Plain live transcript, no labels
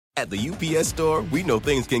At the UPS Store, we know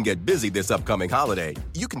things can get busy this upcoming holiday.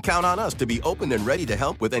 You can count on us to be open and ready to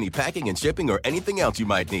help with any packing and shipping or anything else you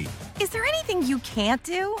might need. Is there anything you can't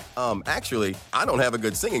do? Actually, I don't have a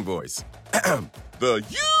good singing voice. The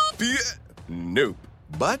UPS... Nope.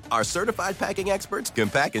 But our certified packing experts can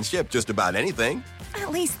pack and ship just about anything.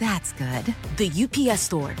 At least that's good. The UPS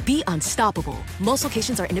Store. Be unstoppable. Most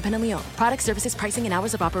locations are independently owned. Product, services, pricing, and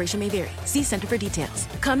hours of operation may vary. See Center for details.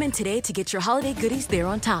 Come in today to get your holiday goodies there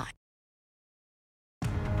on time.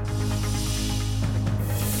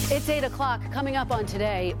 It's 8 o'clock. Coming up on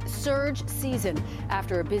Today, surge season.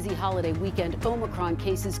 After a busy holiday weekend, Omicron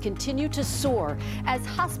cases continue to soar as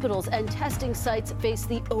hospitals and testing sites face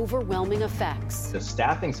the overwhelming effects. The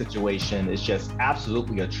staffing situation is just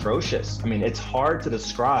absolutely atrocious. I mean, it's hard to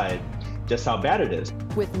describe just how bad it is.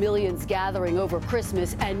 With millions gathering over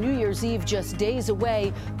Christmas and New Year's Eve just days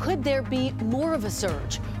away, could there be more of a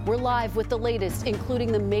surge? We're live with the latest,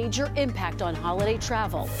 including the major impact on holiday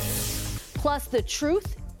travel. Plus, the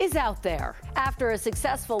truth is out there. After a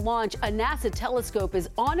successful launch, a NASA telescope is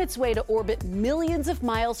on its way to orbit millions of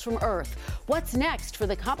miles from Earth. What's next for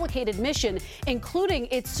the complicated mission, including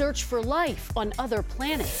its search for life on other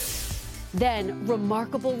planets? Then,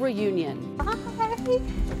 remarkable reunion. Hi.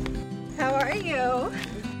 How are you?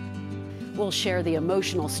 We'll share the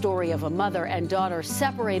emotional story of a mother and daughter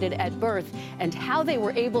separated at birth and how they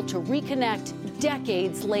were able to reconnect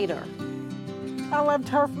decades later. I loved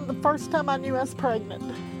her from the first time I knew I was pregnant.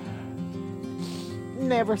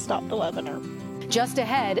 Never stopped loving her. Just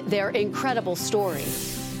ahead, their incredible story.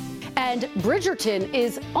 And Bridgerton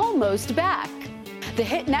is almost back. The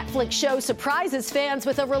hit Netflix show surprises fans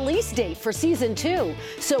with a release date for season 2.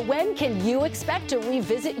 So when can you expect to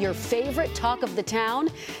revisit your favorite talk of the town?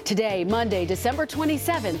 Today, Monday, December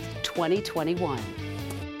 27th, 2021.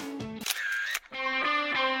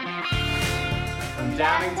 From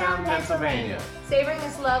Downingtown, Pennsylvania. Savoring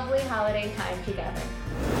this lovely holiday time together.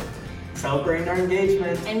 Celebrating our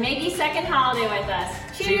engagement. And maybe second holiday with us.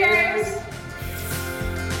 Cheers!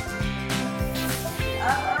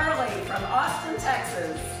 Up early from Austin,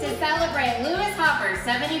 Texas. To celebrate Lewis Hopper's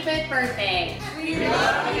 75th birthday. We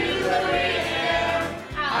love you, Louisiana.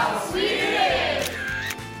 How sweet it is!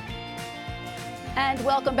 And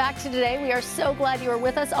welcome back to Today. We are so glad you are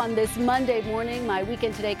with us on this Monday morning. My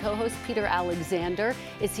Weekend Today co-host Peter Alexander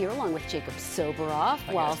is here along with Jacob Soboroff,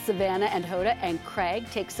 while Savannah and Hoda and Craig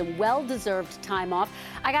take some well-deserved time off.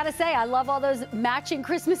 I gotta say, I love all those matching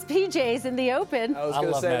Christmas PJs in the open. I was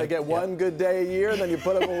gonna say they get one good day a year, then you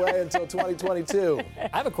put them away until 2022.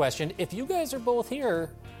 I have a question. If you guys are both here,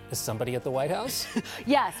 is somebody at the White House?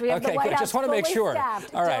 Yes, we have the White good. House Just want to make sure.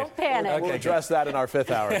 Staffed. All right. Don't panic. We'll address that in our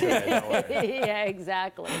 5th hour today. Don't worry. Yeah,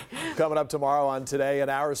 exactly. Coming up tomorrow on Today in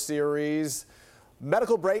our series,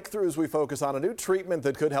 medical breakthroughs. We focus on a new treatment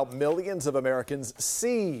that could help millions of Americans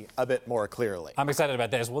see a bit more clearly. I'm excited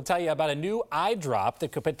about this. We'll tell you about a new eye drop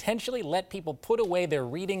that could potentially let people put away their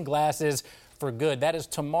reading glasses for good. That is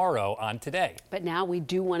tomorrow on Today. But now we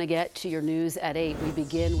do want to get to your news at 8. We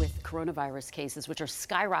begin with coronavirus cases, which are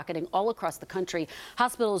skyrocketing all across the country.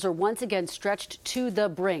 Hospitals are once again stretched to the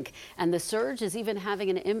brink, and the surge is even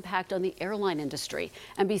having an impact on the airline industry.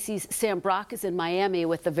 NBC's Sam Brock is in Miami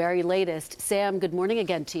with the very latest. Sam, good morning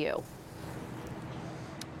again to you.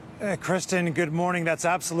 Kristen, good morning. That's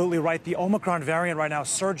absolutely right. The Omicron variant right now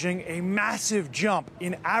surging a massive jump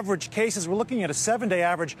in average cases. We're looking at a 7-day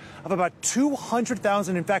average of about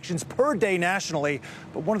 200,000 infections per day nationally.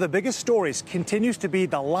 But one of the biggest stories continues to be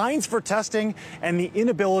the lines for testing and the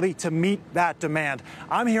inability to meet that demand.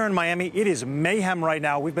 I'm here in Miami. It is mayhem right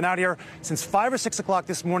now. We've been out here since 5 or 6 o'clock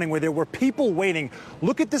this morning where there were people waiting.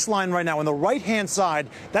 Look at this line right now on the right-hand side.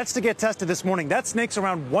 That's to get tested this morning. That snakes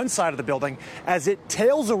around one side of the building. As it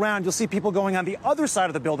tails around, you'll see people going on the other side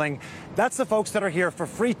of the building. That's the folks that are here for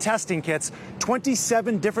free testing kits.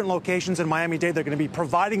 27 different locations in Miami-Dade. They're going to be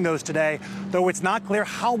providing those today, though it's not clear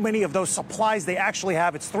how many of those supplies they actually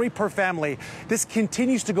have. It's 3 per family. This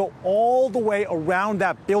continues to go all the way around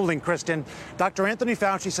that building, Kristen. Dr. Anthony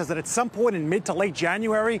Fauci says that at some point in mid to late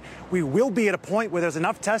January, we will be at a point where there's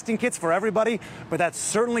enough testing kits for everybody, but that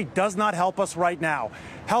certainly does not help us right now.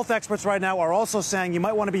 Health experts right now are also saying you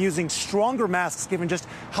might want to be using stronger masks given just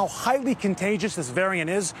how highly contagious this variant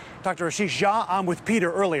is. Dr. Ashish Jha, on with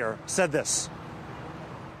Peter earlier, said this.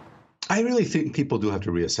 I really think people do have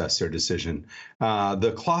to reassess their decision.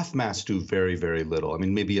 The cloth masks do very, very little. I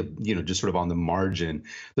mean, maybe, just sort of on the margin.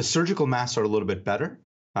 The surgical masks are a little bit better.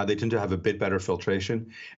 They tend to have a bit better filtration.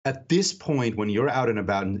 At this point, when you're out and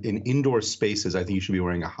about in indoor spaces, I think you should be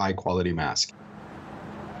wearing a high quality mask.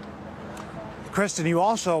 Kristen, you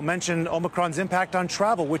also mentioned Omicron's impact on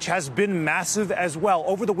travel, which has been massive as well.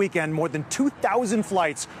 Over the weekend, more than 2,000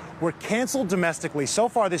 flights were canceled domestically. So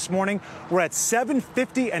far this morning, we're at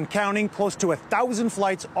 750 and counting, close to 1,000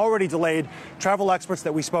 flights already delayed. Travel experts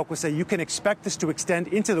that we spoke with say you can expect this to extend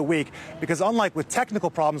into the week because unlike with technical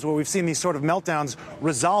problems where we've seen these sort of meltdowns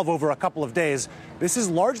resolve over a couple of days, this is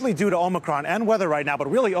largely due to Omicron and weather right now, but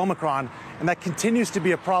really Omicron, and that continues to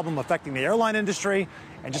be a problem affecting the airline industry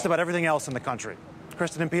and just about everything else in the country.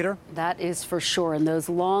 Kristen and Peter? That is for sure, and those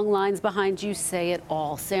long lines behind you say it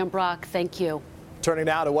all. Sam Brock, thank you. Turning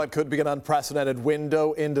now to what could be an unprecedented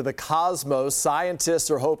window into the cosmos.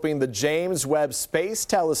 Scientists are hoping the James Webb Space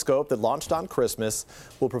Telescope that launched on Christmas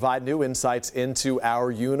will provide new insights into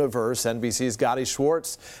our universe. NBC's Gotti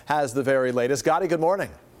Schwartz has the very latest. Gotti, good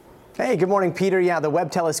morning. Hey, good morning, Peter. Yeah, the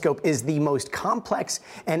Webb Telescope is the most complex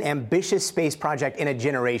and ambitious space project in a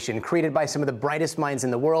generation, created by some of the brightest minds in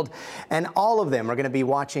the world. And all of them are going to be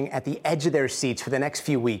watching at the edge of their seats for the next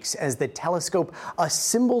few weeks as the telescope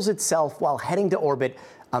assembles itself while heading to orbit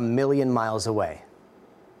 1 million miles away.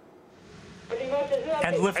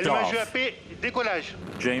 And liftoff.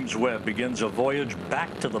 James Webb begins a voyage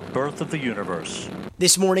back to the birth of the universe.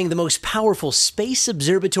 This morning, the most powerful space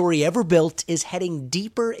observatory ever built is heading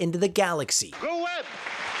deeper into the galaxy. Go Webb!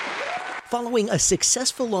 Following a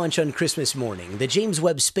successful launch on Christmas morning, the James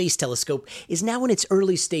Webb Space Telescope is now in its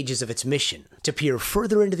early stages of its mission to peer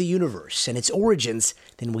further into the universe and its origins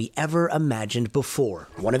than we ever imagined before.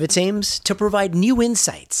 One of its aims, to provide new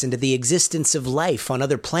insights into the existence of life on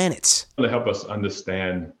other planets. To help us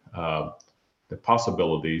understand the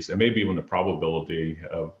possibilities and maybe even the probability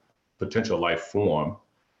of potential life form.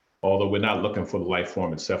 Although we're not looking for the life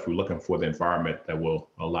form itself, we're looking for the environment that will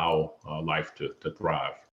allow life to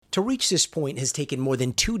thrive. To reach this point has taken more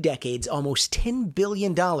than 2 decades, almost $10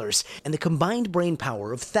 billion, and the combined brain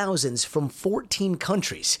power of thousands from 14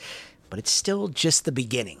 countries. But it's still just the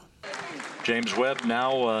beginning. James Webb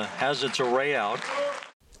now has its array out.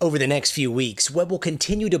 Over the next few weeks, Webb will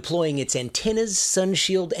continue deploying its antennas,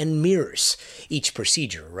 sunshield, and mirrors. Each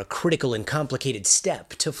procedure a critical and complicated step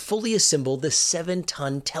to fully assemble the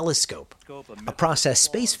 7-ton telescope, a process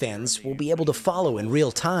space fans will be able to follow in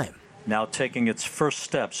real time. Now taking its first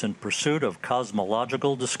steps in pursuit of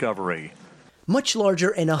cosmological discovery. Much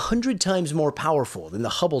larger and 100 times more powerful than the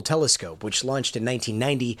Hubble telescope, which launched in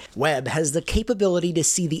 1990, Webb has the capability to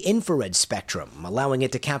see the infrared spectrum, allowing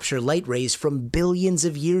it to capture light rays from billions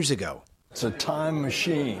of years ago. It's a time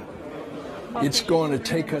machine. It's going to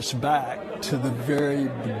take us back to the very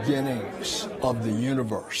beginnings of the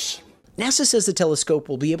universe. NASA says the telescope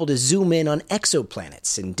will be able to zoom in on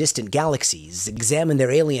exoplanets and distant galaxies, examine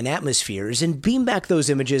their alien atmospheres, and beam back those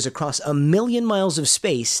images across 1 million miles of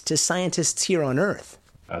space to scientists here on Earth.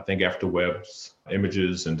 I think after Webb's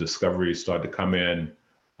images and discoveries start to come in,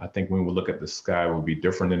 I think when we look at the sky, it will be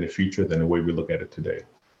different in the future than the way we look at it today.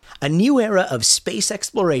 A new era of space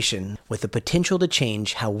exploration with the potential to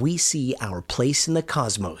change how we see our place in the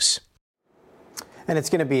cosmos. And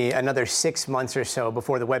it's going to be another 6 months or so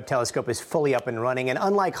before the Webb telescope is fully up and running. And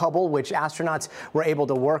unlike Hubble, which astronauts were able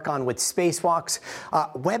to work on with spacewalks,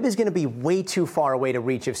 Webb is going to be way too far away to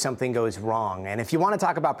reach if something goes wrong. And if you want to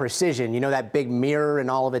talk about precision, you know that big mirror and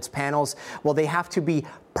all of its panels? Well, they have to be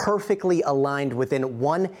perfectly aligned within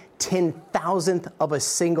 1/10,000th of a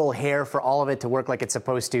single hair for all of it to work like it's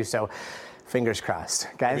supposed to. So fingers crossed,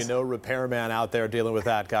 guys. Maybe no repairman out there dealing with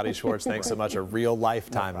that. Gotti Schwartz, thanks so much. A real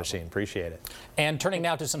lifetime machine. Appreciate it. And turning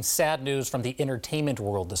now to some sad news from the entertainment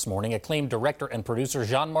world this morning. Acclaimed director and producer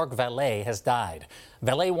Jean-Marc Vallée has died.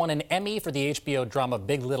 Vallée won an Emmy for the HBO drama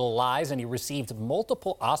Big Little Lies, and he received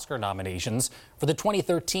multiple Oscar nominations for the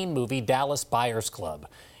 2013 movie Dallas Buyers Club.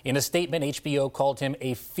 In a statement, HBO called him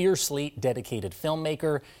a fiercely dedicated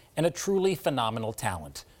filmmaker and a truly phenomenal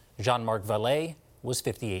talent. Jean-Marc Vallée was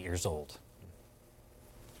 58 years old.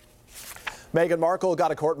 Meghan Markle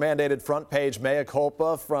got a court-mandated front-page mea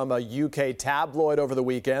culpa from a UK tabloid over the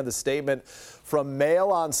weekend. The statement from Mail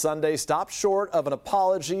on Sunday stopped short of an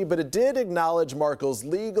apology, but it did acknowledge Markle's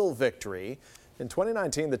legal victory. In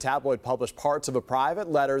 2019, the tabloid published parts of a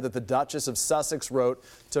private letter that the Duchess of Sussex wrote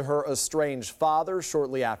to her estranged father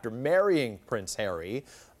shortly after marrying Prince Harry.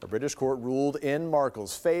 A British court ruled in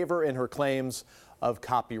Markle's favor in her claims of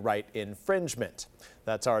copyright infringement.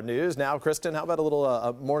 That's our news. Now, Kristen, how about a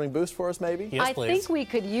little morning boost for us, maybe? Yes, please. I think we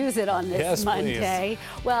could use it on this Monday.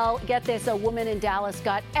 Please. Well, get this. A woman in Dallas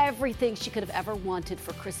got everything she could have ever wanted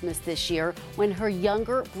for Christmas this year when her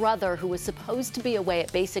younger brother, who was supposed to be away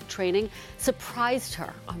at basic training, surprised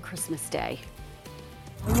her on Christmas Day.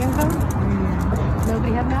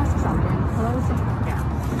 Nobody had masks on. Hello? Yeah.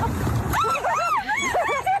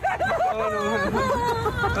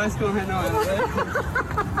 What's going on, Liz?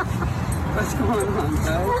 What's going on,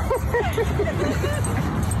 guys?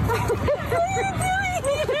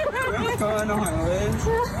 What's going on, Liz?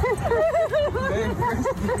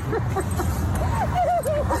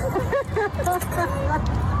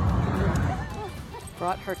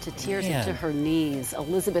 Brought her to tears and to her knees.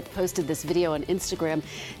 Elizabeth posted this video on Instagram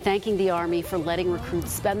thanking the Army for letting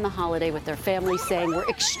recruits spend the holiday with their families, saying, "We're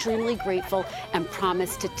extremely grateful and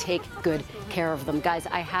promise to take good care of them." Guys,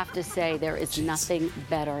 I have to say there is nothing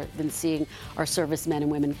better than seeing our servicemen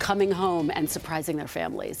and women coming home and surprising their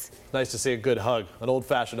families. Nice to see a good hug, an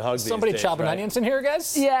old-fashioned hug. Somebody these days, chopping right? onions in here,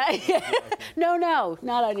 guys? Yeah. No,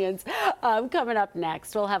 not onions. Coming up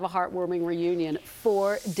next, we'll have a heartwarming reunion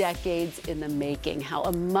 4 decades in the making. How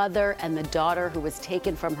a mother and the daughter who was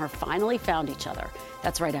taken from her finally found each other.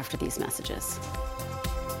 That's right after these messages.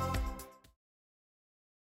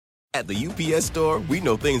 At the UPS Store, we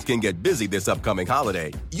know things can get busy this upcoming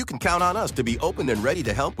holiday. You can count on us to be open and ready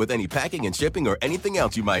to help with any packing and shipping or anything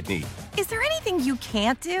else you might need. Is there anything you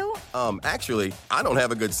can't do? Actually, I don't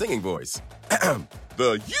have a good singing voice.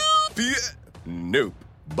 The UPS... Nope.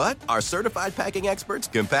 But our certified packing experts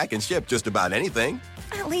can pack and ship just about anything.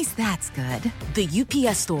 At least that's good. The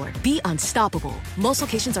UPS Store. Be unstoppable. Most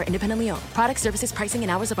locations are independently owned. Product, services, pricing,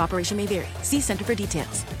 and hours of operation may vary. See Center for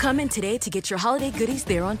details. Come in today to get your holiday goodies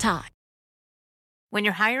there on time. When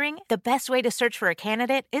you're hiring, the best way to search for a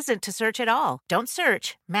candidate isn't to search at all. Don't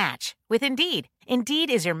search, match with Indeed. Indeed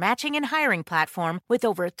is your matching and hiring platform with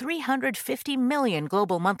over 350 million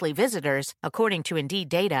global monthly visitors, according to Indeed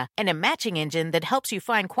data, and a matching engine that helps you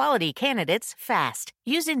find quality candidates fast.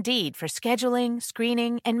 Use Indeed for scheduling,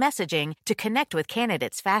 screening, and messaging to connect with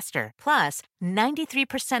candidates faster. Plus,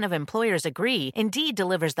 93% of employers agree Indeed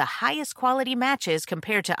delivers the highest quality matches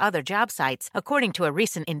compared to other job sites, according to a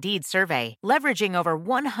recent Indeed survey. Leveraging over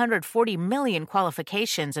 140 million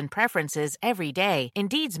qualifications and preferences every day,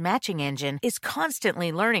 Indeed's matching engine is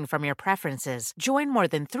constantly learning from your preferences. Join more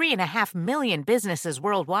than 3.5 million businesses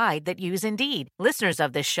worldwide that use Indeed. Listeners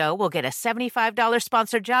of this show will get a $75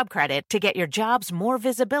 sponsored job credit to get your jobs more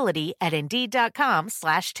visibility at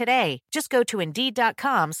Indeed.com/today. Just go to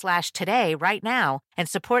Indeed.com/today right now and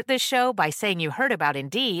support this show by saying you heard about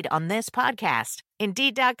Indeed on this podcast.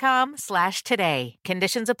 Indeed.com/today.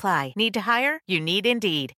 Conditions apply. Need to hire? You need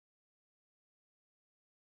Indeed.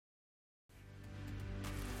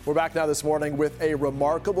 We're back now this morning with a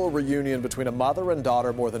remarkable reunion between a mother and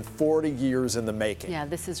daughter more than 40 years in the making. Yeah,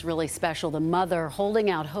 this is really special. The mother holding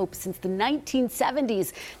out hope since the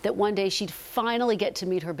 1970s that one day she'd finally get to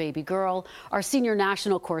meet her baby girl. Our senior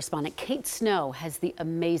national correspondent, Kate Snow, has the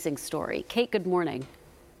amazing story. Kate, good morning.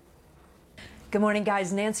 Good morning,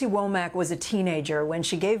 guys. Nancy Womack was a teenager when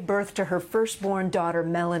she gave birth to her firstborn daughter,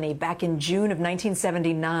 Melanie, back in June of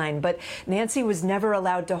 1979. But Nancy was never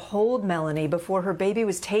allowed to hold Melanie before her baby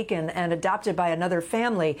was taken and adopted by another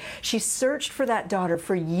family. She searched for that daughter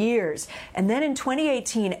for years. And then in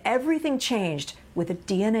 2018, everything changed with a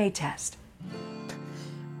DNA test.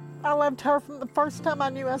 I loved her from the first time I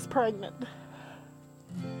knew I was pregnant.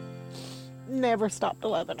 Never stopped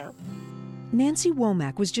loving her. Nancy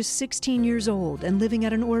Womack was just 16 years old and living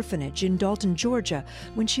at an orphanage in Dalton, Georgia,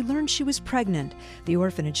 when she learned she was pregnant. The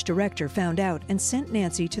orphanage director found out and sent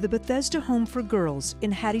Nancy to the Bethesda Home for Girls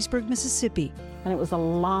in Hattiesburg, Mississippi. And it was a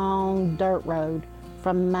long dirt road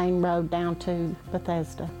from the main road down to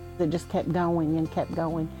Bethesda. It just kept going and kept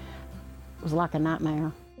going. It was like a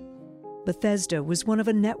nightmare. Bethesda was one of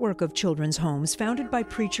a network of children's homes founded by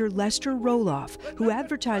preacher Lester Roloff, who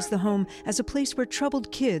advertised the home as a place where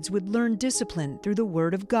troubled kids would learn discipline through the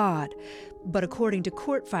Word of God. But according to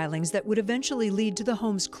court filings that would eventually lead to the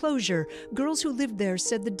home's closure, girls who lived there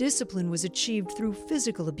said the discipline was achieved through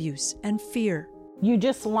physical abuse and fear. You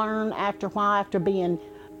just learn after a while, after being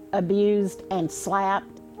abused and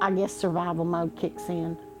slapped, I guess survival mode kicks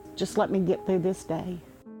in. Just let me get through this day.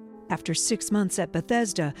 After 6 months at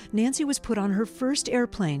Bethesda, Nancy was put on her first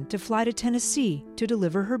airplane to fly to Tennessee to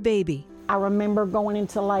deliver her baby. I remember going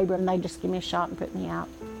into labor and they just give me a shot and put me out.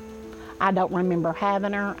 I don't remember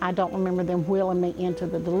having her. I don't remember them wheeling me into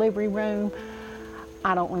the delivery room.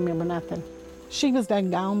 I don't remember nothing. She was done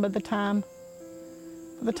gone by the time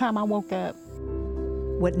I woke up.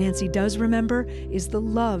 What Nancy does remember is the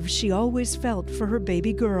love she always felt for her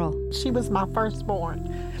baby girl. She was my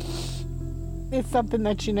firstborn. It's something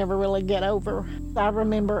that you never really get over. I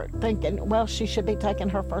remember thinking, well, she should be taking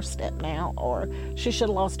her first step now, or she should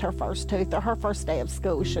have lost her first tooth, or her first day of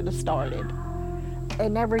school should have started.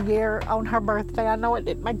 And every year on her birthday, I know it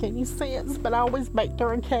didn't make any sense, but I always baked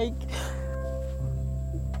her a cake.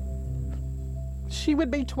 She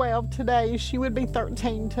would be 12 today. She would be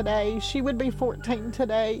 13 today. She would be 14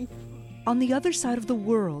 today. On the other side of the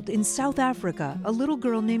world, in South Africa, a little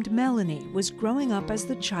girl named Melanie was growing up as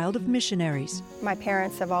the child of missionaries. My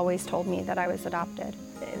parents have always told me that I was adopted.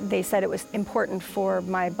 They said it was important for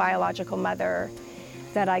my biological mother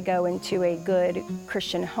that I go into a good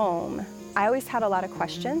Christian home. I always had a lot of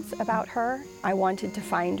questions about her. I wanted to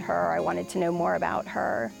find her. I wanted to know more about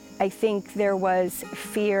her. I think there was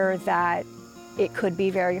fear that it could be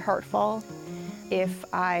very hurtful if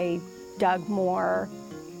I dug more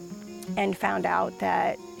and found out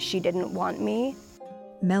that she didn't want me.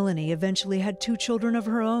 Melanie eventually had 2 children of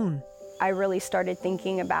her own. I really started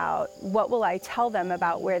thinking about what will I tell them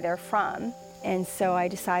about where they're from. And so I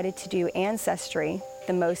decided to do Ancestry.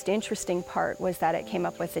 The most interesting part was that it came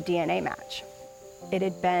up with a DNA match. It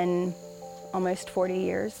had been almost 40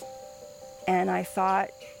 years. And I thought,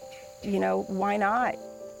 you know, why not?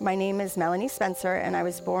 My name is Melanie Spencer, and I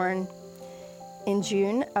was born in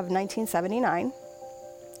June of 1979.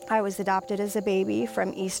 I was adopted as a baby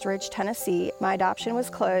from East Ridge, Tennessee. My adoption was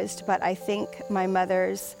closed, but I think my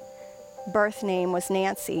mother's birth name was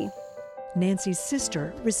Nancy. Nancy's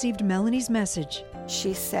sister received Melanie's message.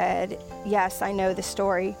 She said, "Yes, I know the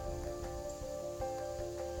story."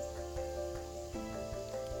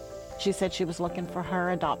 She said she was looking for her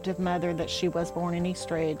adoptive mother, that she was born in East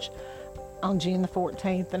Ridge on June the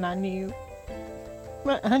 14th, and I knew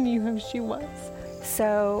who she was.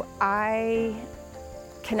 So I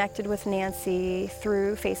connected with Nancy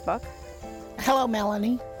through Facebook. Hello,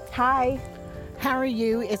 Melanie. Hi. How are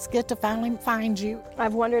you? It's good to finally find you.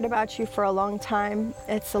 I've wondered about you for a long time.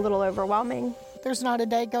 It's a little overwhelming. There's not a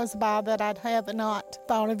day goes by that I'd have not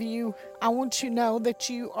thought of you. I want you to know that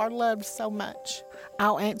you are loved so much.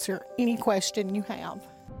 I'll answer any question you have.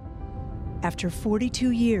 After 42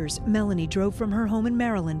 years, Melanie drove from her home in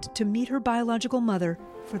Maryland to meet her biological mother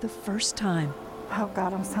for the first time. Oh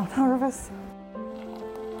God, I'm so nervous.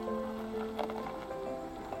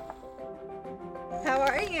 How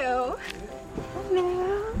are you?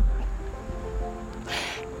 Hello.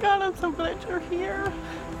 God, I'm so glad you're here.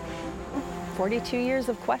 42 years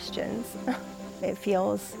of questions. It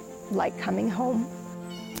feels like coming home.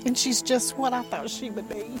 And she's just what I thought she would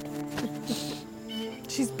be.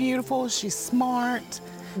 She's beautiful, she's smart.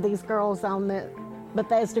 These girls on the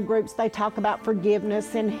Bethesda groups, they talk about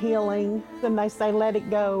forgiveness and healing, and they say, let it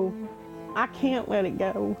go. I can't let it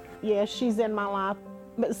go. Yes, she's in my life,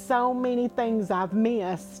 but so many things I've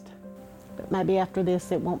missed. But maybe after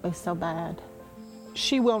this, it won't be so bad.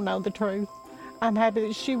 She will know the truth. I'm happy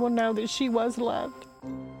that she will know that she was loved.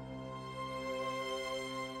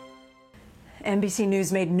 NBC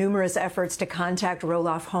News made numerous efforts to contact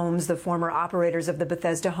Roloff Homes, the former operators of the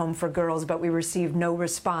Bethesda Home for Girls, but we received no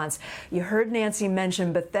response. You heard Nancy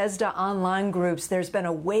mention Bethesda online groups. There's been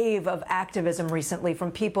a wave of activism recently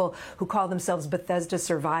from people who call themselves Bethesda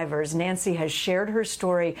survivors. Nancy has shared her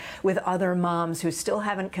story with other moms who still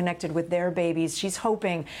haven't connected with their babies. She's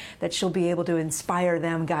hoping that she'll be able to inspire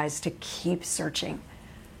them, guys, to keep searching.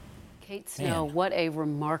 Kate Snow, what a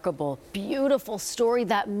remarkable, beautiful story.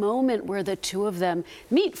 That moment where the two of them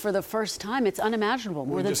meet for the first time, it's unimaginable.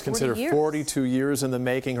 More than 40 years. Just consider 42 years in the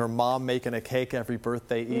making, her mom making a cake every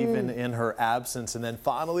birthday, even in her absence. And then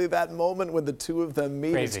finally that moment when the two of them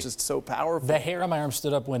meet, Crazy. It's just so powerful. The hair on my arm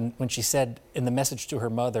stood up when she said in the message to her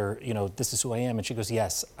mother, you know, this is who I am. And she goes,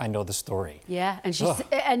 yes, I know the story. Yeah, and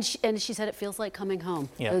she said it feels like coming home.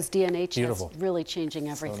 Yeah. Those DNA tests Beautiful. really changing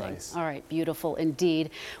everything. So nice. All right, beautiful indeed.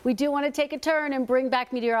 We do want to take a turn and bring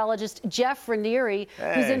back meteorologist Jeff Ranieri,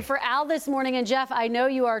 who's in for Al this morning. And Jeff, I know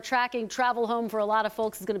you are tracking travel home for a lot of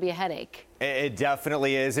folks. It's going to be a headache. It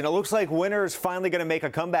definitely is. And it looks like winter is finally going to make a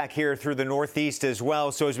comeback here through the Northeast as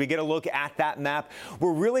well. So as we get a look at that map,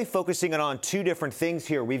 we're really focusing on two different things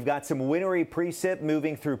here. We've got some wintry precip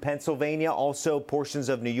moving through Pennsylvania, also portions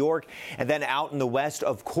of New York, and then out in the west,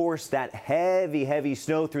 of course, that heavy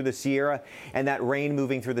snow through the Sierra and that rain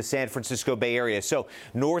moving through the San Francisco Bay Area. So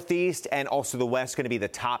Northeast and also the west going to be the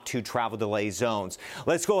top two travel delay zones.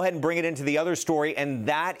 Let's go ahead and bring it into the other story, and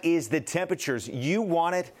that is the temperatures. You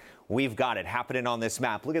want it. We've got it happening on this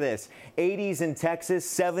map. Look at this. 80s in Texas,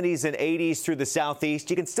 70s and 80s through the southeast.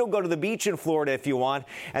 You can still go to the beach in Florida if you want.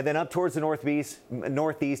 And then up towards the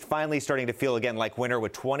northeast, finally starting to feel again like winter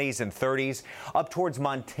with 20s and 30s. Up towards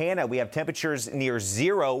Montana, we have temperatures near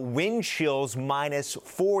zero, wind chills minus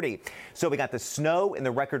 40. So we got the snow in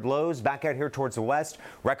the record lows back out here towards the west,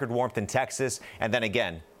 record warmth in Texas, and then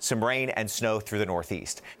again, some rain and snow through the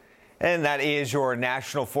northeast. And that is your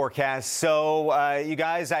national forecast. So, you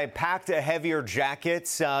guys, I packed a heavier jacket,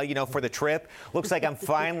 for the trip. Looks like I'm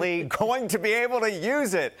finally going to be able to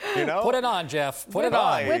use it, Put it on, Jeff. Put it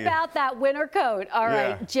on. Whip out that winter coat. All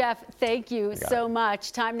right, Yeah. Jeff, thank you so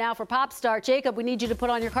much. Time now for Pop Star. Jacob, we need you to put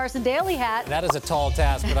on your Carson Daly hat. That is a tall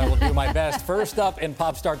task, but I will do my best. First up in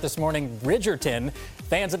Pop Start this morning, Bridgerton.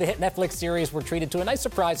 Fans of the hit Netflix series were treated to a nice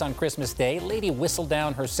surprise on Christmas Day. Lady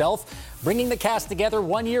Whistledown herself bringing the cast together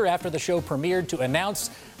 1 year after the show premiered to announce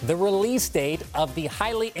the release date of the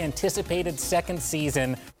highly anticipated second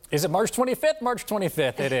season. Is it March 25th? March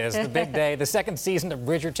 25th, it is. The big day. The second season of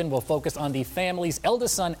Bridgerton will focus on the family's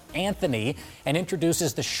eldest son, Anthony, and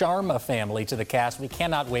introduces the Sharma family to the cast. We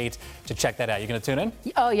cannot wait to check that out. You going to tune in?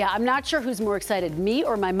 Oh, yeah. I'm not sure who's more excited, me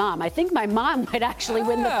or my mom. I think my mom might actually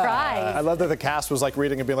win the prize. I love that the cast was like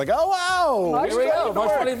reading and being like, oh, wow. Here we go.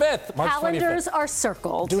 March 25th. March Calendars 25th. are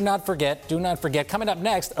circled. Do not forget. Coming up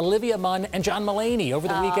next, Olivia Munn and John Mulaney. Over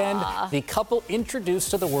the weekend, the couple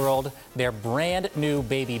introduced to the world their brand new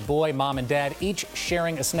baby boy. Mom and dad each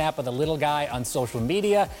sharing a snap of the little guy on social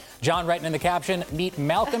media. John writing in the caption, meet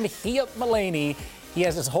Malcolm Hiep Mulaney. He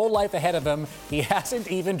has his whole life ahead of him. He hasn't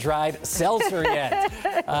even tried seltzer yet.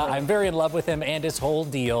 I'm very in love with him and his whole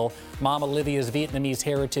deal. Mom Olivia's Vietnamese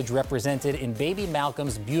heritage represented in baby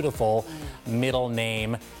Malcolm's beautiful middle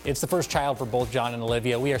name. It's the first child for both John and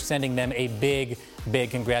Olivia. We are sending them a big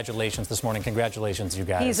congratulations this morning. Congratulations, you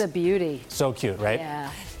guys. He's a beauty. So cute, right? Yeah.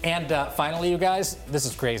 And finally, you guys, this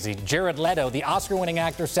is crazy. Jared Leto, the Oscar-winning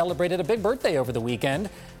actor, celebrated a big birthday over the weekend.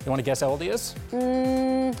 You want to guess how old he is?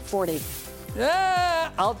 40.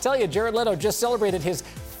 I'll tell you, Jared Leto just celebrated his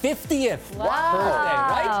 50th birthday,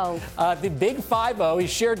 right? The big 5-0. He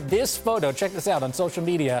shared this photo, check this out, on social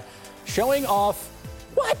media, showing off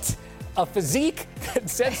a physique that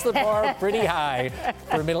sets the bar pretty high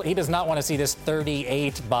for middle. He does not want to see this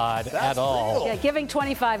 38 bod at all. Yeah, giving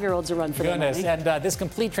 25-year-olds a run for their money. And this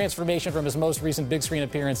complete transformation from his most recent big screen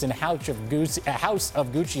appearance in House of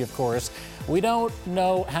Gucci, of course. We don't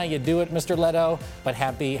know how you do it, Mr. Leto, but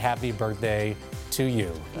happy birthday to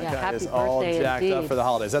you. That guy is all jacked up for the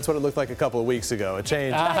holidays. That's what it looked like a couple of weeks ago. It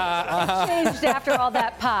changed. It changed after all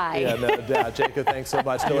that pie. Yeah, no doubt. Jacob, thanks so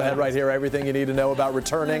much. Go ahead right here. Everything you need to know about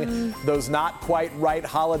returning those not quite right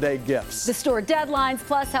holiday gifts. The store deadlines,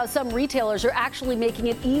 plus how some retailers are actually making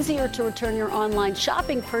it easier to return your online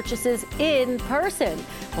shopping purchases in person.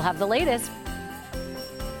 We'll have the latest.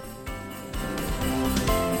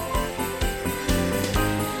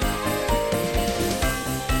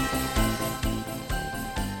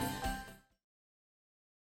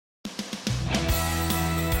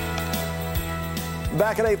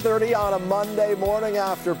 Back at 8:30 on a Monday morning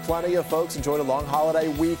after plenty of folks enjoyed a long holiday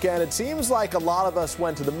weekend. It seems like a lot of us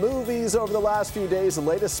went to the movies over the last few days. The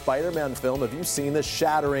latest Spider-Man film, have you seen this?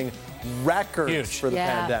 Shattering records for the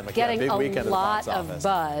pandemic. Getting big weekend a lot at the box of office.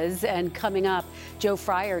 buzz. And coming up, Joe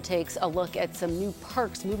Fryer takes a look at some new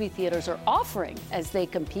perks movie theaters are offering as they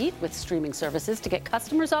compete with streaming services to get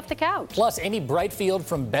customers off the couch. Plus, Amy Brightfield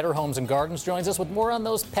from Better Homes and Gardens joins us with more on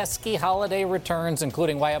those pesky holiday returns,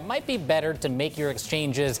 including why it might be better to make your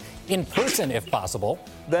exchanges in person if possible.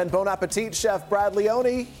 Then Bon Appetit chef Brad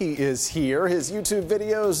Leone, he is here. His YouTube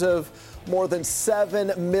videos have more than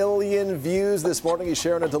 7 million views this morning. He's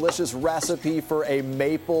sharing a delicious recipe for a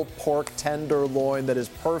maple pork tenderloin that is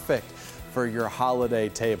perfect for your holiday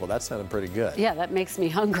table. That sounded pretty good. Yeah, that makes me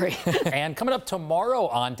hungry. And coming up tomorrow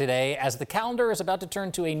on Today, as the calendar is about to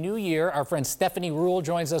turn to a new year, our friend Stephanie Rule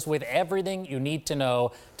joins us with everything you need to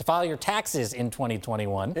know to file your taxes in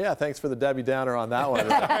 2021. Yeah, thanks for the Debbie Downer on that one.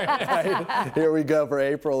 Right. Here we go for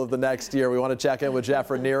April of the next year. We want to check in with Jeff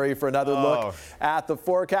Ranieri for another look at the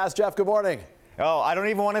forecast. Jeff, good morning. Oh, I don't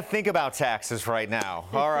even want to think about taxes right now.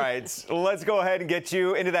 All right, let's go ahead and get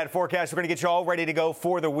you into that forecast. We're going to get you all ready to go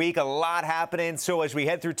for the week. A lot happening. So as we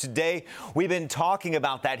head through today, we've been talking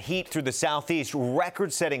about that heat through the southeast.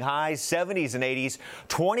 Record-setting highs, 70s and 80s,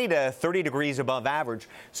 20 to 30 degrees above average.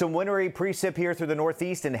 Some wintry precip here through the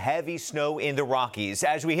northeast and heavy snow in the Rockies.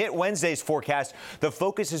 As we hit Wednesday's forecast, the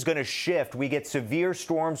focus is going to shift. We get severe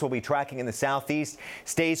storms we'll be tracking in the southeast.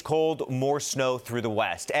 Stays cold, more snow through the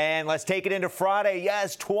west. And let's take it into Friday.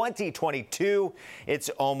 Yes, 2022. It's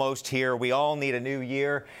almost here. We all need a new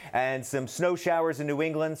year. And some snow showers in New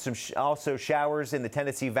England, some also showers in the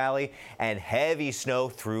Tennessee Valley, and heavy snow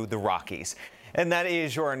through the Rockies. And that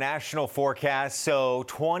is your national forecast. So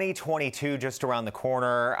 2022 just around the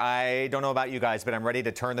corner. I don't know about you guys, but I'm ready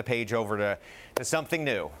to turn the page over to something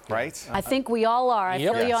new, right? I think we all are. I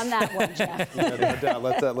feel you on that one, Jeff. No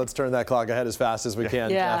doubt. Let's turn that clock ahead as fast as we can.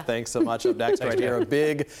 Yeah. Jeff, thanks so much. Up next right here, a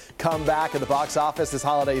big comeback at the box office this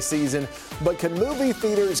holiday season. But can movie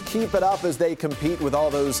theaters keep it up as they compete with all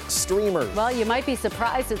those streamers? Well, you might be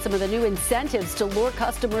surprised at some of the new incentives to lure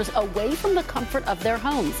customers away from the comfort of their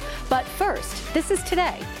homes. But first, this is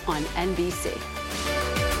Today on NBC.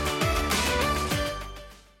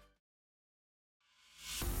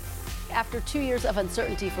 After 2 years of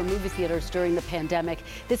uncertainty for movie theaters during the pandemic,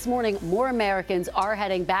 this morning more Americans are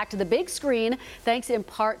heading back to the big screen, thanks in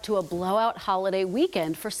part to a blowout holiday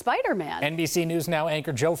weekend for Spider-Man. NBC News Now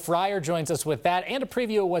anchor Joe Fryer joins us with that and a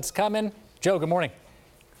preview of what's coming. Joe, good morning.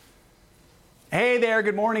 Hey there,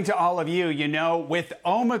 good morning to all of you. You know, with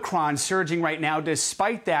Omicron surging right now,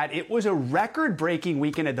 despite that, it was a record-breaking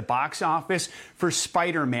weekend at the box office for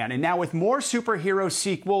Spider-Man. And now with more superhero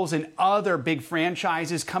sequels and other big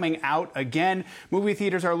franchises coming out again, movie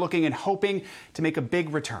theaters are looking and hoping to make a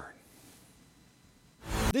big return.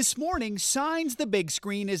 This morning, signs the big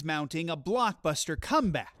screen is mounting a blockbuster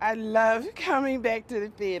comeback. I love coming back to the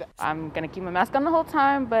theater. I'm going to keep my mask on the whole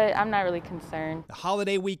time, but I'm not really concerned. The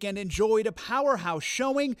holiday weekend enjoyed a powerhouse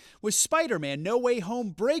showing, with Spider-Man No Way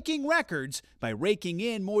Home breaking records by raking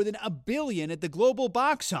in more than $1 billion at the global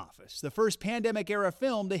box office, the first pandemic-era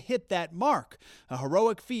film to hit that mark, a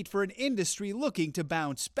heroic feat for an industry looking to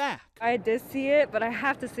bounce back. I did see it, but I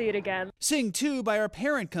have to see it again. Sing 2 by our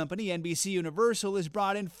parent company, NBC Universal, has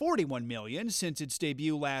brought in $41 million since its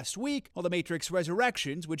debut last week, while The Matrix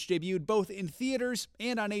Resurrections, which debuted both in theaters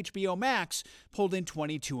and on HBO Max, pulled in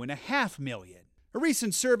 $22.5 million. A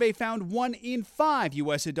recent survey found 1 in 5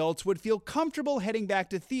 U.S. adults would feel comfortable heading back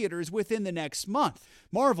to theaters within the next month.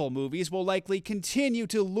 Marvel movies will likely continue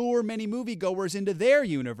to lure many moviegoers into their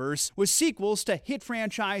universe, with sequels to hit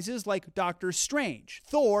franchises like Doctor Strange,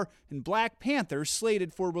 Thor, and Black Panther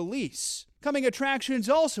slated for release. Coming attractions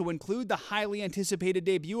also include the highly anticipated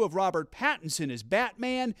debut of Robert Pattinson as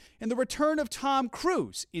Batman and the return of Tom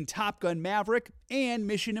Cruise in Top Gun Maverick and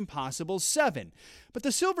Mission Impossible 7. But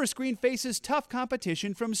the silver screen faces tough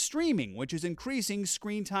competition from streaming, which is increasing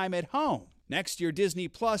screen time at home. Next year, Disney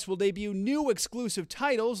Plus will debut new exclusive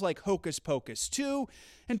titles like Hocus Pocus 2,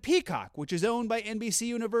 and Peacock, which is owned by NBC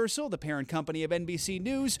Universal, the parent company of NBC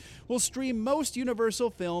News, will stream most Universal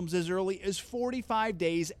films as early as 45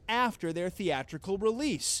 days after their theatrical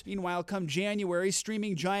release. Meanwhile, come January,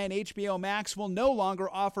 streaming giant HBO Max will no longer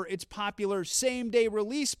offer its popular same-day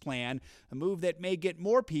release plan, a move that may get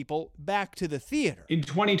more people back to the theater. In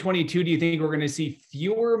 2022, do you think we're going to see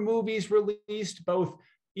fewer movies released, both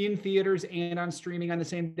in theaters and on streaming on the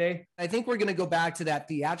same day? I think we're going to go back to that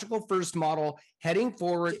theatrical first model heading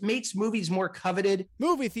forward. It makes movies more coveted.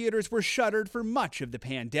 Movie theaters were shuttered for much of the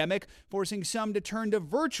pandemic, forcing some to turn to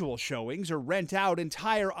virtual showings or rent out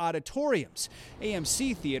entire auditoriums.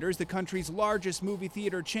 AMC Theaters, the country's largest movie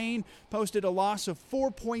theater chain, posted a loss of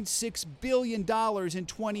 $4.6 billion in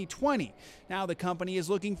 2020. Now the company is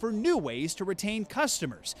looking for new ways to retain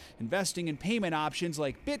customers, investing in payment options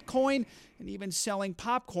like Bitcoin and even selling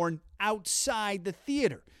popcorn outside the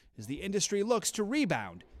theater as the industry looks to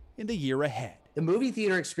rebound in the year ahead. The movie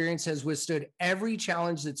theater experience has withstood every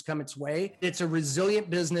challenge that's come its way. It's a resilient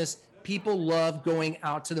business. People love going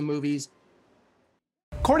out to the movies.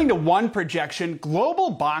 According to one projection, global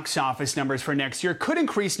box office numbers for next year could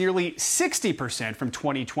increase nearly 60% from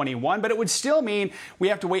 2021, but it would still mean we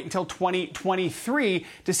have to wait until 2023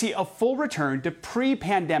 to see a full return to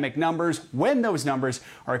pre-pandemic numbers, when those numbers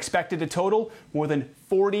are expected to total more than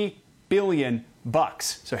 $40 billion.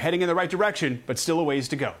 So heading in the right direction, but still a ways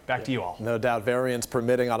to go. Back to you all. No doubt, variants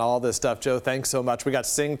permitting on all this stuff. Joe, thanks so much. We got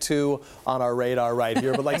Sing 2 on our radar right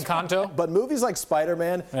here. But like Encanto. But movies like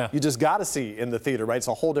Spider-Man, you just got to see in the theater, right? It's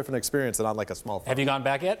a whole different experience than on like a small phone. Have you gone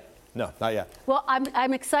back yet? No, not yet. Well,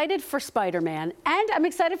 I'm excited for Spider-Man, and I'm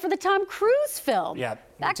excited for the Tom Cruise film. Yeah,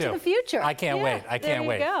 Back to the Future. I can't wait. I can't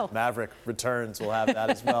wait. Go. Maverick Returns. We'll have that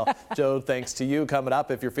as well. Joe, thanks to you. Coming up,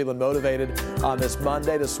 if you're feeling motivated on this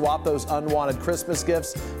Monday to swap those unwanted Christmas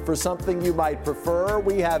gifts for something you might prefer,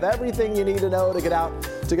 we have everything you need to know to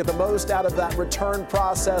get the most out of that return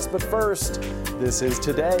process. But first, this is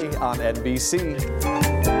Today on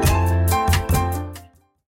NBC.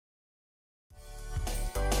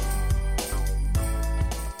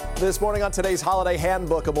 This morning on today's Holiday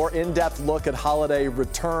Handbook, a more in-depth look at holiday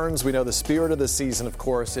returns. We know the spirit of the season, of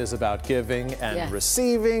course, is about giving and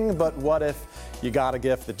receiving, but what if you got a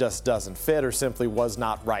gift that just doesn't fit or simply was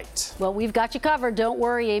not right. Well, we've got you covered. Don't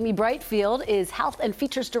worry. Amy Brightfield is Health and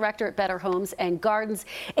Features Director at Better Homes and Gardens.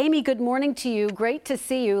 Amy, good morning to you. Great to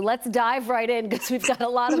see you. Let's dive right in because we've got a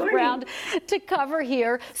lot of ground to cover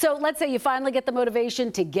here. So let's say you finally get the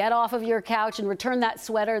motivation to get off of your couch and return that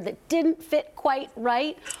sweater that didn't fit quite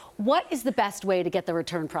right. What is the best way to get the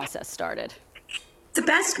return process started? The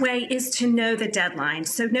best way is to know the deadline,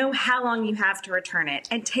 so know how long you have to return it,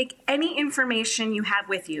 and take any information you have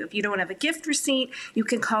with you. If you don't have a gift receipt, you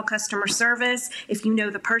can call customer service. If you know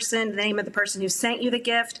the person, the name of the person who sent you the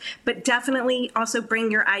gift, but definitely also bring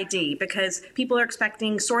your ID, because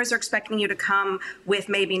stores are expecting you to come with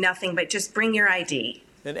maybe nothing, but just bring your ID.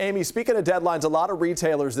 And Amy, speaking of deadlines, a lot of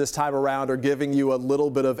retailers this time around are giving you a little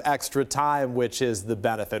bit of extra time, which is the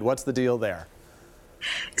benefit. What's the deal there?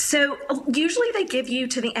 So usually they give you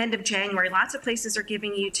to the end of January. Lots of places are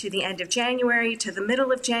giving you to the end of January, to the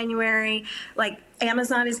middle of January. Like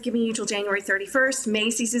Amazon is giving you till January 31st.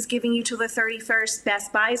 Macy's is giving you till the 31st.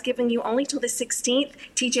 Best Buy is giving you only till the 16th.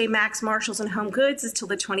 TJ Maxx, Marshalls, and Home Goods is till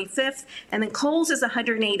the 25th. And then Kohl's is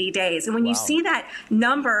 180 days. And when you see that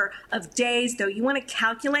number of days, though, you want to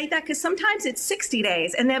calculate that because sometimes it's 60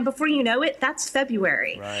 days. And then before you know it, that's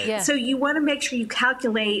February. Right. Yeah. So you want to make sure you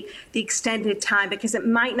calculate the extended time because it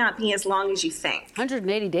might not be as long as you think.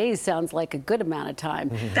 180 days sounds like a good amount of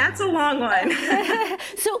time. That's a long one.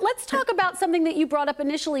 So let's talk about something that you brought up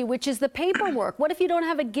initially, which is the paperwork. What if you don't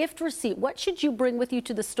have a gift receipt? What should you bring with you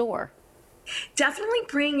to the store? Definitely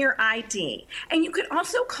bring your ID. And you could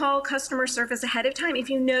also call customer service ahead of time if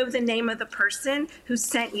you know the name of the person who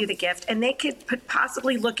sent you the gift, and they could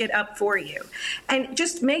possibly look it up for you. And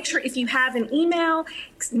just make sure if you have an email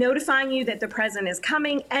notifying you that the present is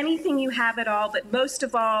coming, anything you have at all, but most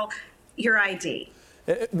of all, your ID.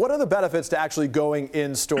 What are the benefits to actually going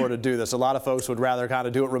in store to do this? A lot of folks would rather kind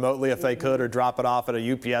of do it remotely if they could or drop it off at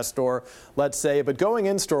a UPS store, let's say. But going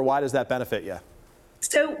in store, why does that benefit you?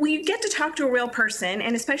 So we get to talk to a real person,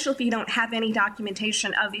 and especially if you don't have any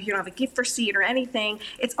documentation of, if you don't have a gift receipt or anything,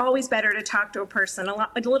 it's always better to talk to a person. A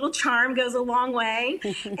little charm goes a long way.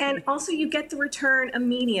 And also you get the return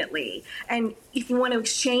immediately. And if you want to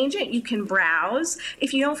exchange it, you can browse.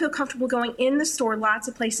 If you don't feel comfortable going in the store, lots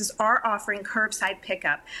of places are offering curbside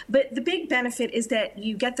pickup. But the big benefit is that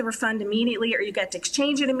you get the refund immediately, or you get to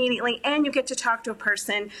exchange it immediately, and you get to talk to a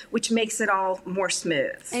person, which makes it all more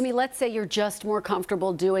smooth. Amy, let's say you're just more comfortable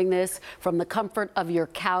doing this from the comfort of your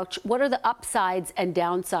couch. What are the upsides and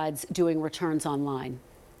downsides doing returns online?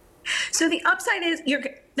 So the upside is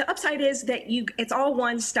that it's all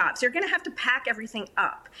one stop. So you're going to have to pack everything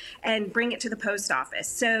up and bring it to the post office.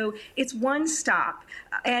 So it's one stop,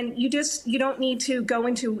 and you don't need to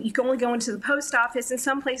you can only go into the post office, and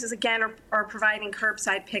some places again are providing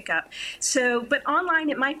curbside pickup. So, but online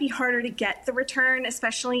it might be harder to get the return,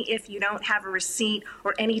 especially if you don't have a receipt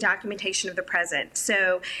or any documentation of the present.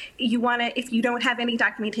 So if you don't have any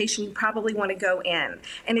documentation, you probably want to go in,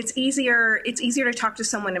 and it's easier to talk to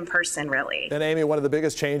someone in person, really. And Amy, one of the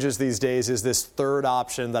biggest changes these days is this third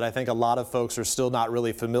option that I think a lot of folks are still not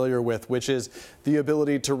really familiar with, which is the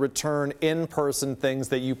ability to return in-person things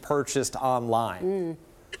that you purchased online.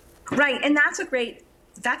 Right, and that's a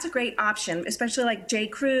great option, especially like J.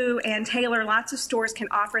 Crew and Taylor. Lots of stores can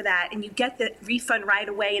offer that, and you get the refund right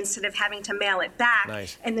away instead of having to mail it back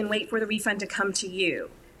and then wait for the refund to come to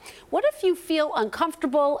you. What if you feel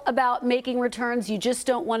uncomfortable about making returns, you just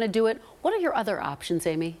don't want to do it? What are your other options,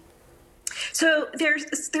 Amy? So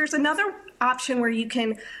there's another option where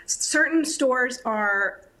certain stores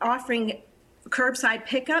are offering curbside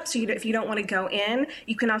pickup. So if you don't want to go in,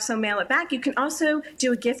 you can also mail it back. You can also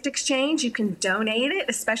do a gift exchange. You can donate it,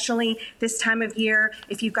 especially this time of year.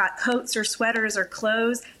 If you've got coats or sweaters or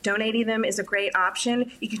clothes, donating them is a great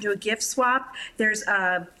option. You can do a gift swap. There's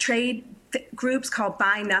trade groups called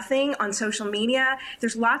Buy Nothing on social media.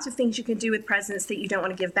 There's lots of things you can do with presents that you don't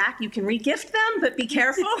want to give back. You can re-gift them, but be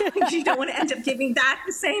careful because you don't want to end up giving back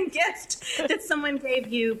the same gift that someone gave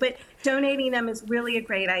you. But donating them is really a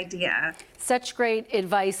great idea. Such great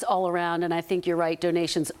advice all around, and I think you're right.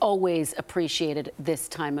 Donations always appreciated this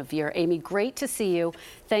time of year. Amy, great to see you.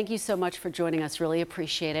 Thank you so much for joining us. Really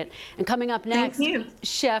appreciate it. And coming up next,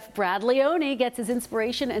 Chef Brad Leone gets his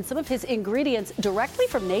inspiration and some of his ingredients directly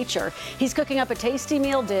from nature. He's cooking up a tasty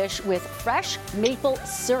meal dish with fresh maple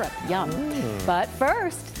syrup. Yum. But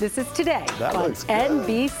first, this is Today on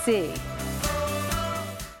NBC.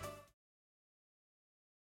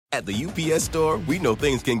 At the UPS Store, we know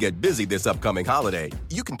things can get busy this upcoming holiday.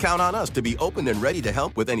 You can count on us to be open and ready to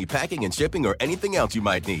help with any packing and shipping or anything else you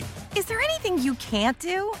might need. Is there anything you can't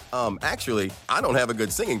do? Actually, I don't have a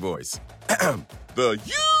good singing voice. The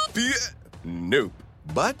UPS... Nope.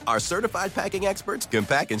 But our certified packing experts can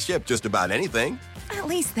pack and ship just about anything. At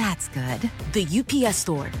least that's good. The UPS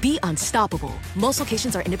Store. Be unstoppable. Most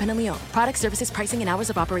locations are independently owned. Product, services, pricing, and hours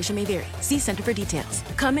of operation may vary. See Center for details.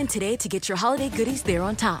 Come in today to get your holiday goodies there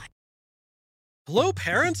on time. Hello,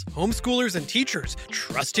 parents, homeschoolers, and teachers.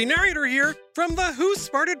 Trusty narrator here from the Who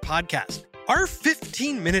Smarted podcast. Our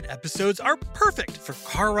 15-minute episodes are perfect for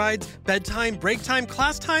car rides, bedtime, break time,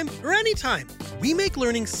 class time, or anytime. We make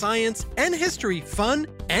learning science and history fun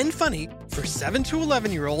and funny for 7 to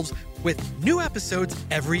 11-year-olds with new episodes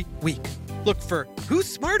every week. Look for Who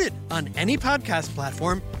Smarted on any podcast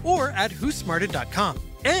platform or at whosmarted.com.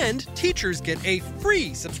 And teachers get a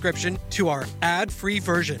free subscription to our ad-free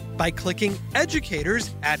version by clicking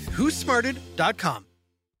educators at whosmarted.com.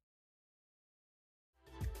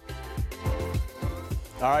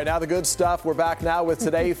 All right, now the good stuff. We're back now with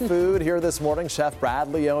Today Food. Here this morning, Chef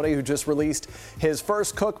Brad Leone, who just released his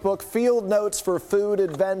first cookbook, Field Notes for Food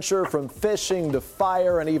Adventure, from fishing to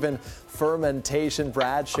fire and even fermentation.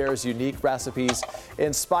 Brad shares unique recipes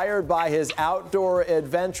inspired by his outdoor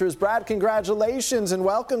adventures. Brad, congratulations and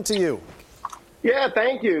welcome to you. Yeah,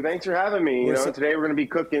 thank you. Thanks for having me. Today we're going to be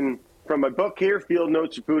cooking from my book here, Field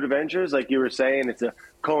Notes for Food Adventures. Like you were saying, it's a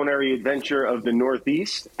culinary adventure of the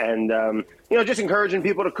Northeast. And, just encouraging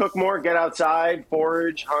people to cook more, get outside,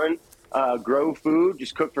 forage, hunt, grow food,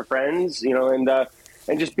 just cook for friends,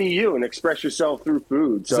 and just be you and express yourself through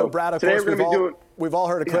food. So Brad, of course, we've all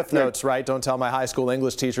heard of Cliff Notes, right? Don't tell my high school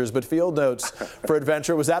English teachers, but Field Notes for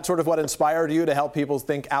Adventure, was that sort of what inspired you to help people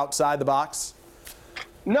think outside the box?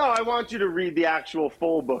 No, I want you to read the actual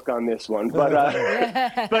full book on this one, but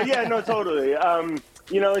yeah, no, totally.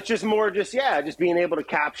 It's just more just being able to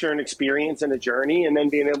capture an experience and a journey, and then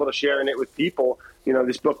being able to share in it with people.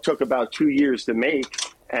 This book took about 2 years to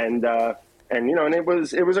make, and it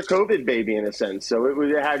was a COVID baby in a sense, so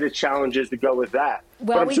it had its challenges to go with that.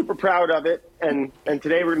 Well, but I'm super proud of it, and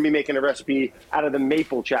today we're going to be making a recipe out of the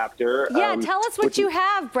maple chapter. Yeah, tell us what you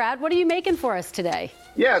have, Brad. What are you making for us today?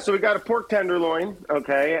 Yeah, so we got a pork tenderloin,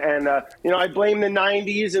 okay, and I blame the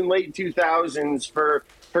 90s and late 2000s for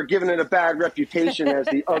giving it a bad reputation as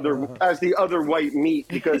the other white meat,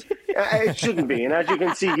 because it shouldn't be. And as you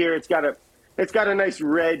can see here, it's got a nice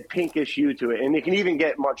red pinkish hue to it, and it can even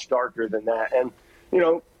get much darker than that. And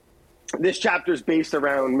this chapter is based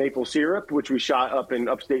around maple syrup, which we shot up in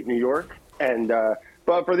upstate New York. And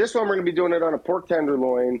but for this one, we're going to be doing it on a pork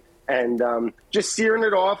tenderloin and just searing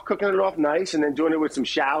it off, cooking it off nice, and then doing it with some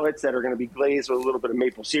shallots that are going to be glazed with a little bit of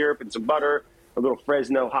maple syrup and some butter, a little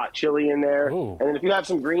Fresno hot chili in there. Ooh. And then if you have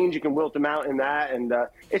some greens, you can wilt them out in that. And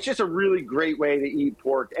it's just a really great way to eat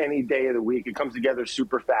pork any day of the week. It comes together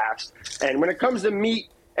super fast. And when it comes to meat,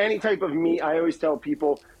 any type of meat, I always tell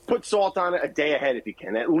people, put salt on it a day ahead if you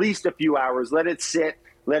can, at least a few hours. Let it sit.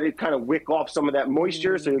 Let it kind of wick off some of that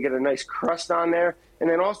moisture so you get a nice crust on there. And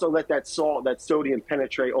then also let that salt, that sodium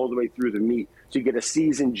penetrate all the way through the meat so you get a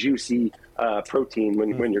seasoned, juicy protein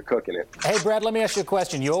when you're cooking it. Hey, Brad, let me ask you a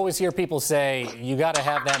question. You always hear people say you got to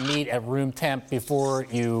have that meat at room temp before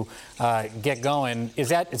you get going. Is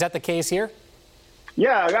that the case here?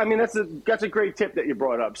 Yeah, I mean, that's a great tip that you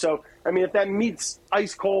brought up. So, I mean, if that meat's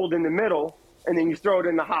ice cold in the middle and then you throw it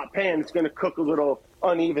in the hot pan, it's going to cook a little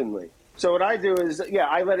unevenly. So what I do is,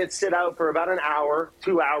 I let it sit out for about an hour,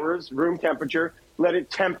 2 hours, room temperature. Let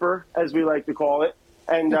it temper, as we like to call it,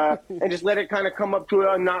 and just let it kind of come up to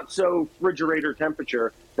a not so refrigerator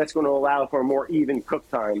temperature. That's going to allow for a more even cook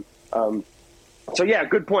time.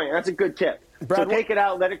 Good point. That's a good tip. Brad, so take it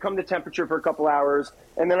out, let it come to temperature for a couple hours,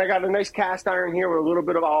 and then I got a nice cast iron here with a little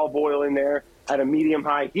bit of olive oil in there at a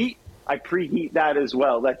medium-high heat. I preheat that as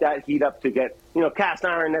well. Let that heat up to get, cast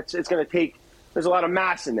iron. It's going to take. There's a lot of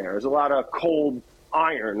mass in there. There's a lot of cold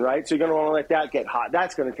iron, right? So you're going to want to let that get hot.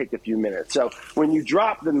 That's going to take a few minutes. So when you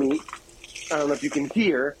drop the meat, I don't know if you can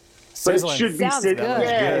hear, but it should be sizzling.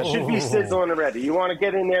 Yeah, it should be sizzling already. You want to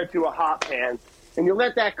get in there to a hot pan, and you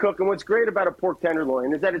let that cook. And what's great about a pork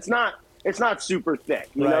tenderloin is that it's not super thick.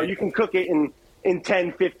 You know, you can cook it in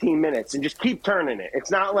 10, 15 minutes and just keep turning it. It's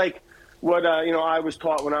not like what I was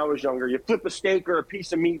taught when I was younger. You flip a steak or a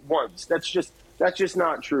piece of meat once. That's just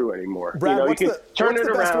not true anymore. Brad, you can turn it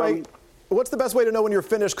around. What's the best way to know when you're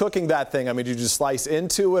finished cooking that thing? I mean, do you just slice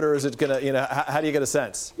into it, or is it going to, how do you get a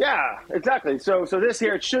sense? Yeah, exactly. So this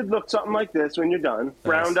here, it should look something like this when you're done. Nice.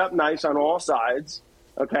 Browned up nice on all sides,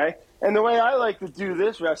 okay? And the way I like to do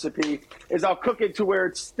this recipe is I'll cook it to where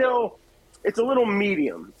it's a little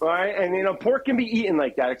medium, all right? And, pork can be eaten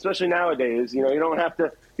like that, especially nowadays. You don't have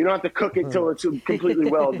to cook it till it's completely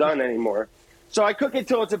well done anymore. So I cook it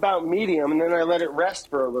till it's about medium, and then I let it rest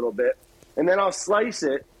for a little bit. And then I'll slice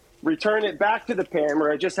it return it back to the pan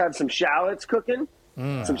where I just have some shallots cooking.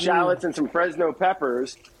 Some shallots and some Fresno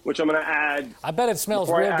peppers, which I'm going to add. I bet it smells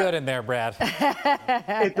real good in there, Brad.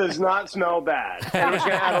 It does not smell bad. And I'm just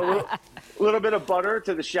going to add a little bit of butter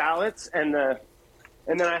to the shallots, and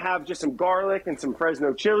then I have just some garlic and some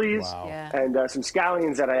Fresno chilies and some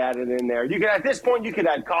scallions that I added in there. You could, at this point, you could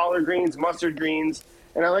add collard greens, mustard greens,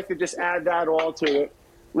 and I like to just add that all to it.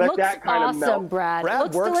 Let that kind of melt. Brad. Brad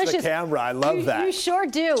Looks works delicious. the camera. I love that. You sure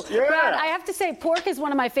do. Yeah. Brad, I have to say, pork is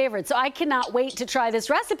one of my favorites, so I cannot wait to try this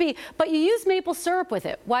recipe. But you use maple syrup with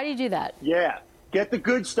it. Why do you do that? Yeah. Get the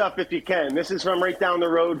good stuff if you can. This is from right down the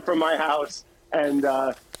road from my house. And,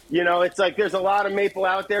 it's like there's a lot of maple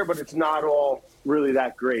out there, but it's not all really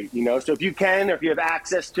that great, So if you can, or if you have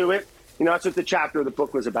access to it, that's what the chapter of the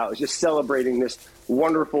book was about, is just celebrating this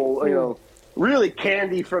wonderful, really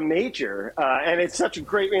candy from nature. And it's such a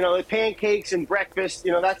great, the pancakes and breakfast,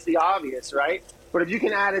 that's the obvious, right? But if you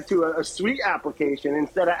can add it to a sweet application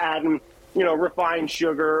instead of adding, refined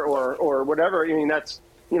sugar or whatever, that's,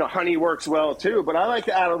 honey works well too. But I like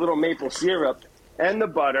to add a little maple syrup and the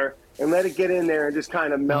butter and let it get in there and just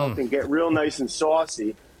kind of melt and get real nice and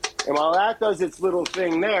saucy. And while that does its little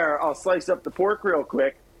thing there, I'll slice up the pork real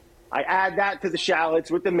quick. I add that to the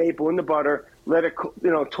shallots with the maple and the butter, let it,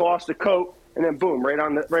 toss the coat. And then boom, right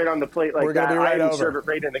on the plate like We're gonna that. be right I over. Serve it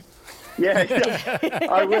right in the. Yeah,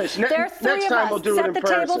 I wish. There are three Next of time us. we'll do Set it in the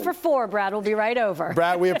person. table for 4, Brad. We'll be right over.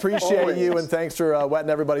 Brad, we appreciate you, and thanks for wetting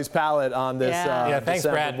everybody's palate on this thanks,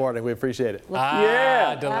 December Brad. morning. We appreciate it.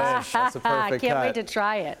 Delish. That's a perfect Can't cut. wait to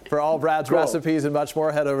try it. For all Brad's recipes and much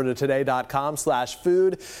more, head over to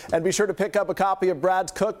today.com/food. And be sure to pick up a copy of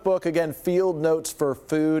Brad's cookbook, again, Field Notes for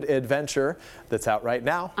Food Adventure, that's out right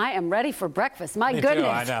now. I am ready for breakfast. My Me goodness. too,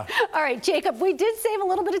 I know. All right, Jacob, we did save a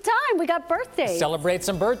little bit of time. We got birthdays. Celebrate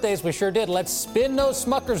some birthdays. We sure did. Let's spin those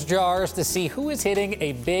Smucker's jars to see who is hitting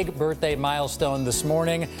a big birthday milestone this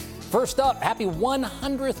morning. First up, happy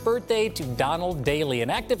 100th birthday to Donald Daly, an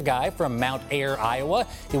active guy from Mount Ayr, Iowa.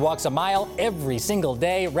 He walks a mile every single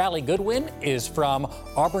day. Riley Goodwin is from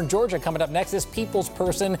Auburn, Georgia. Coming up next, this people's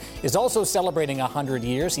person is also celebrating 100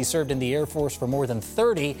 years. He served in the Air Force for more than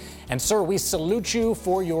 30. And, sir, we salute you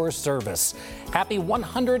for your service. Happy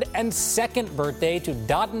 102nd birthday to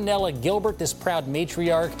Dodinella Gilbert. This proud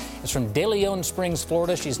matriarch is from De Leon Springs,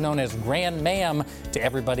 Florida. She's known as Grand Ma'am to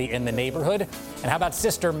everybody in the neighborhood. And how about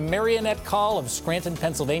Sister Marionette Call of Scranton,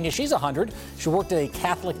 Pennsylvania? She's 100. She worked at a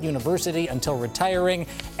Catholic university until retiring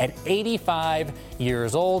at 85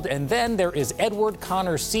 years old. And then there is Edward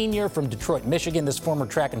Connor Sr. from Detroit, Michigan. This former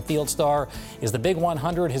track and field star is the Big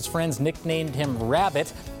 100. His friends nicknamed him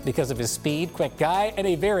Rabbit because of his speed. Quick guy. And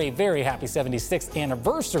a very, very happy 76th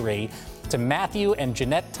anniversary to Matthew and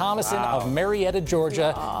Jeanette Thomason of Marietta,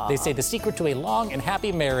 Georgia. They say the secret to a long and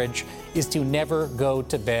happy marriage is to never go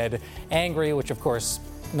to bed angry, which of course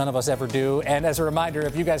none of us ever do. And as a reminder,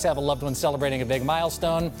 if you guys have a loved one celebrating a big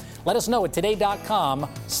milestone, let us know at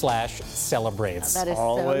today.com/celebrates. That is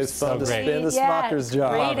always so fun to sweet. spin the Smucker's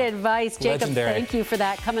jar. Great advice, Jacob. Legendary. Thank you for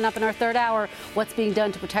that. Coming up in our third hour, what's being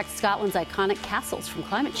done to protect Scotland's iconic castles from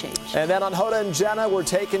climate change. And then on Hoda and Jenna, we're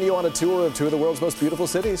taking you on a tour of two of the world's most beautiful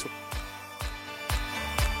cities.